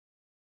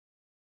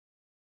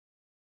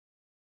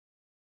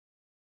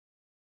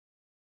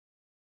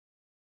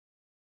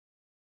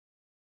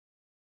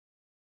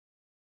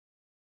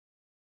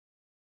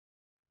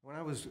When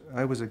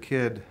I was a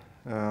kid,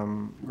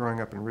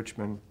 growing up in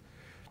Richmond,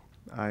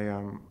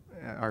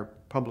 our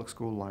public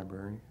school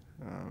library,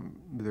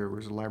 there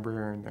was a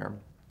librarian there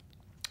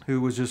who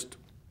was just,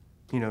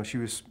 she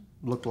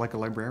looked like a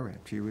librarian.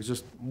 She was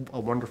just a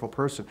wonderful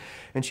person.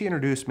 And she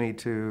introduced me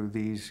to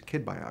these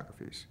kid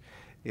biographies.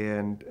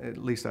 And at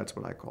least that's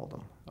what I called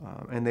them.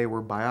 And they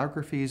were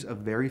biographies of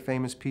very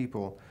famous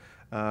people,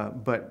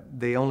 but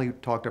they only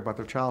talked about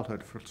their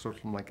childhood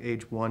from like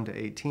age 1 to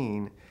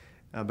 18,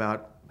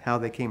 about how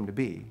they came to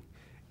be.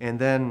 And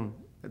then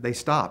they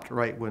stopped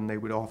right when they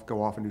would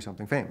go off and do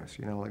something famous,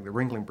 like the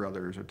Ringling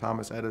Brothers or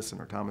Thomas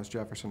Edison or Thomas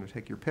Jefferson, or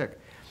take your pick.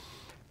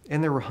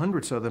 And there were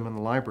hundreds of them in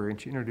the library,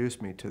 and she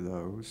introduced me to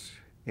those,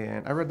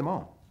 and I read them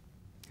all.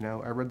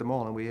 I read them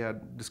all, and we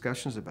had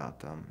discussions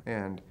about them.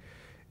 And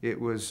it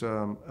was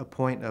a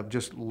point of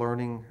just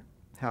learning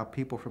how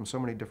people from so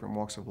many different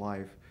walks of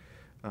life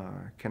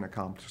can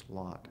accomplish a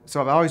lot. So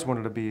I've always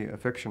wanted to be a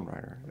fiction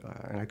writer,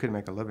 and I couldn't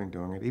make a living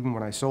doing it. Even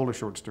when I sold a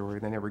short story,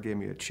 they never gave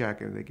me a check.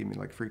 They gave me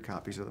like free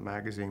copies of the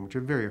magazine, which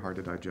are very hard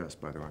to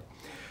digest, by the way.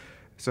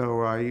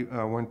 So I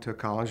went to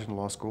college and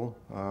law school.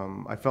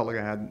 I felt like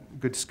I had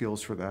good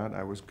skills for that.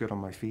 I was good on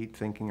my feet,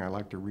 thinking. I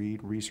like to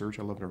read, research.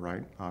 I love to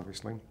write,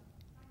 obviously.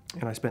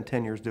 And I spent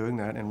 10 years doing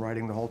that and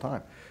writing the whole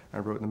time. I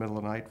wrote in the middle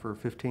of the night for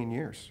 15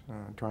 years,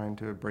 trying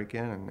to break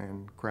in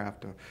and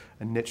craft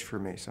a niche for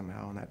me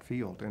somehow in that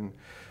field. And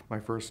my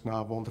first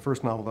novel, the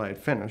first novel that I had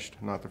finished,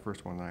 not the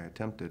first one that I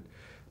attempted,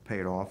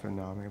 paid off, and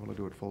now I'm able to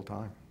do it full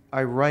time.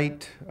 I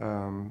write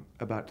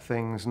about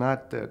things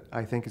not that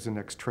I think is the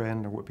next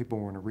trend or what people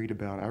want to read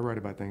about. I write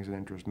about things that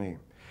interest me.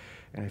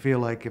 And I feel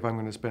like if I'm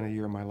going to spend a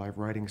year of my life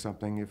writing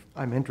something, if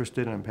I'm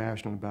interested and I'm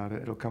passionate about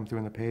it, it'll come through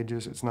in the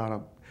pages. It's not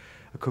a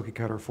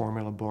cookie-cutter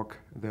formula book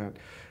that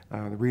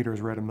the reader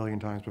has read a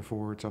million times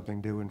before. It's something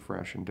new and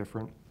fresh and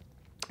different.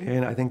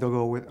 And I think they'll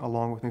go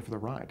along with me for the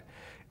ride.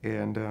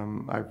 And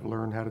I've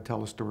learned how to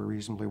tell a story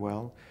reasonably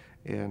well.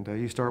 And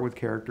you start with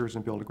characters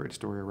and build a great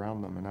story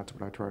around them, and that's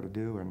what I try to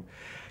do. And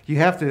you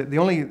have to, the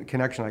only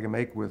connection I can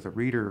make with a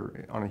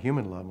reader on a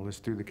human level is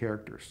through the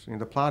characters.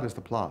 The plot is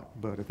the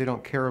plot, but if they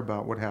don't care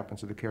about what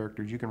happens to the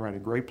characters, you can write a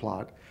great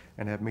plot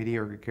and have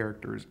mediocre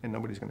characters, and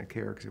nobody's going to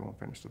care because they won't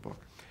finish the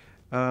book.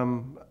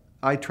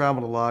 I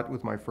traveled a lot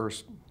with my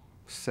first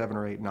 7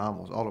 or 8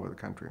 novels all over the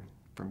country,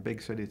 from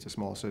big cities to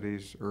small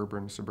cities,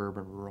 urban,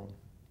 suburban, rural.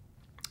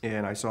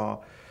 And I saw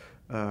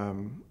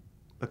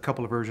a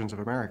couple of versions of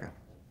America.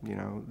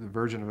 The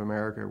version of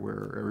America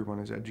where everyone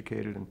is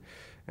educated and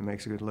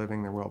makes a good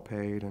living, they're well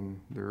paid, and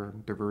they're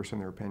diverse in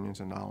their opinions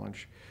and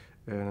knowledge.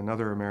 And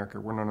another America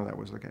where none of that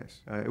was the case.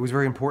 It was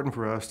very important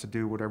for us to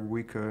do whatever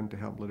we could to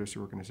help literacy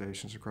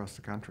organizations across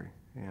the country.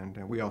 And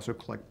we also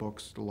collect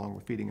books along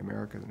with Feeding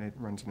America that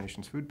runs the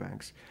nation's food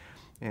banks.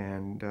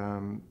 And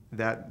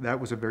that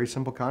was a very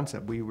simple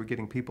concept. We were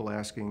getting people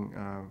asking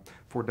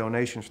for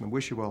donations from the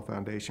Wish You Well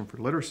Foundation for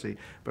literacy,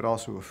 but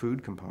also a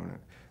food component.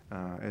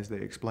 As they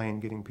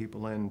explain, getting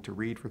people in to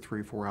read for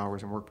 3 or 4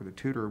 hours and work with a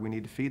tutor, we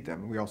need to feed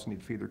them. We also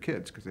need to feed their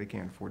kids because they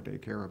can't afford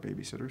daycare or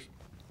babysitters.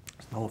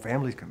 So the whole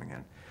family's coming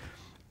in.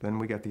 Then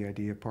we got the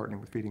idea of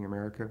partnering with Feeding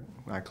America.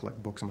 I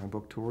collect books on my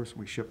book tours.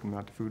 We ship them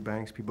out to food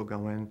banks. People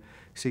go in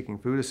seeking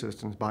food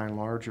assistance, by and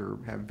large, or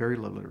have very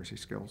low literacy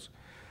skills.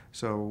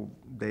 So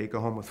they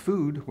go home with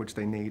food, which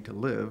they need to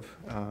live,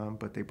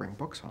 but they bring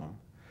books home,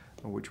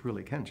 which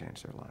really can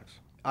change their lives.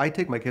 I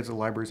take my kids to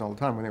libraries all the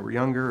time when they were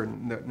younger,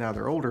 and now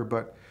they're older,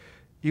 but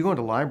you go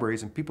into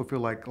libraries and people feel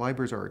like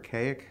libraries are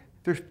archaic.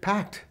 They're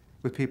packed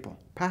with people,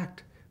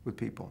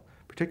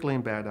 particularly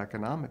in bad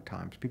economic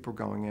times. People are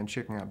going in,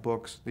 checking out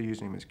books. They're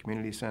using them as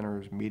community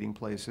centers, meeting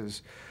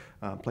places,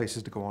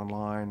 places to go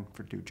online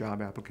for do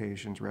job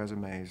applications,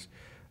 resumes.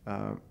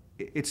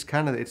 It's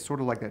sort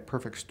of like that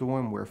perfect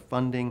storm where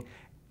funding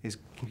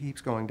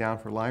keeps going down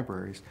for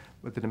libraries,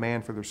 but the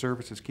demand for their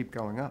services keep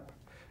going up.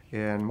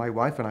 And my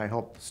wife and I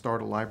helped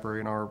start a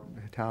library in our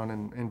town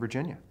in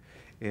Virginia.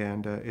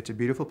 And it's a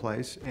beautiful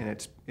place,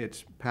 and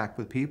it's packed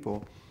with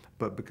people,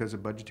 but because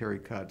of budgetary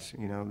cuts,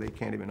 they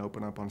can't even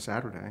open up on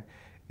Saturday.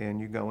 And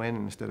you go in,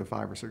 and instead of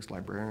 5 or 6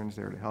 librarians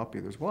there to help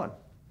you, there's one.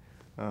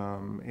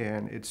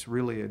 And it's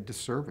really a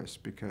disservice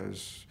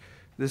because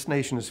this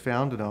nation is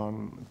founded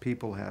on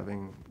people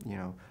having,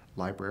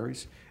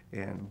 libraries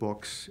and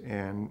books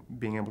and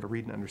being able to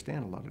read and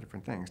understand a lot of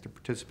different things, to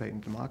participate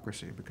in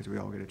democracy, because we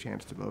all get a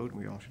chance to vote, and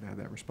we all should have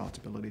that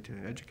responsibility to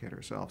educate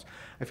ourselves.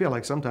 I feel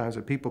like sometimes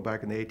the people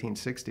back in the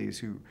 1860s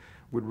who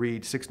would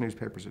read 6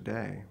 newspapers a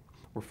day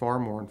were far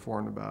more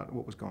informed about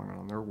what was going on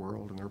in their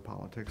world and their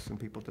politics than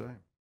people today.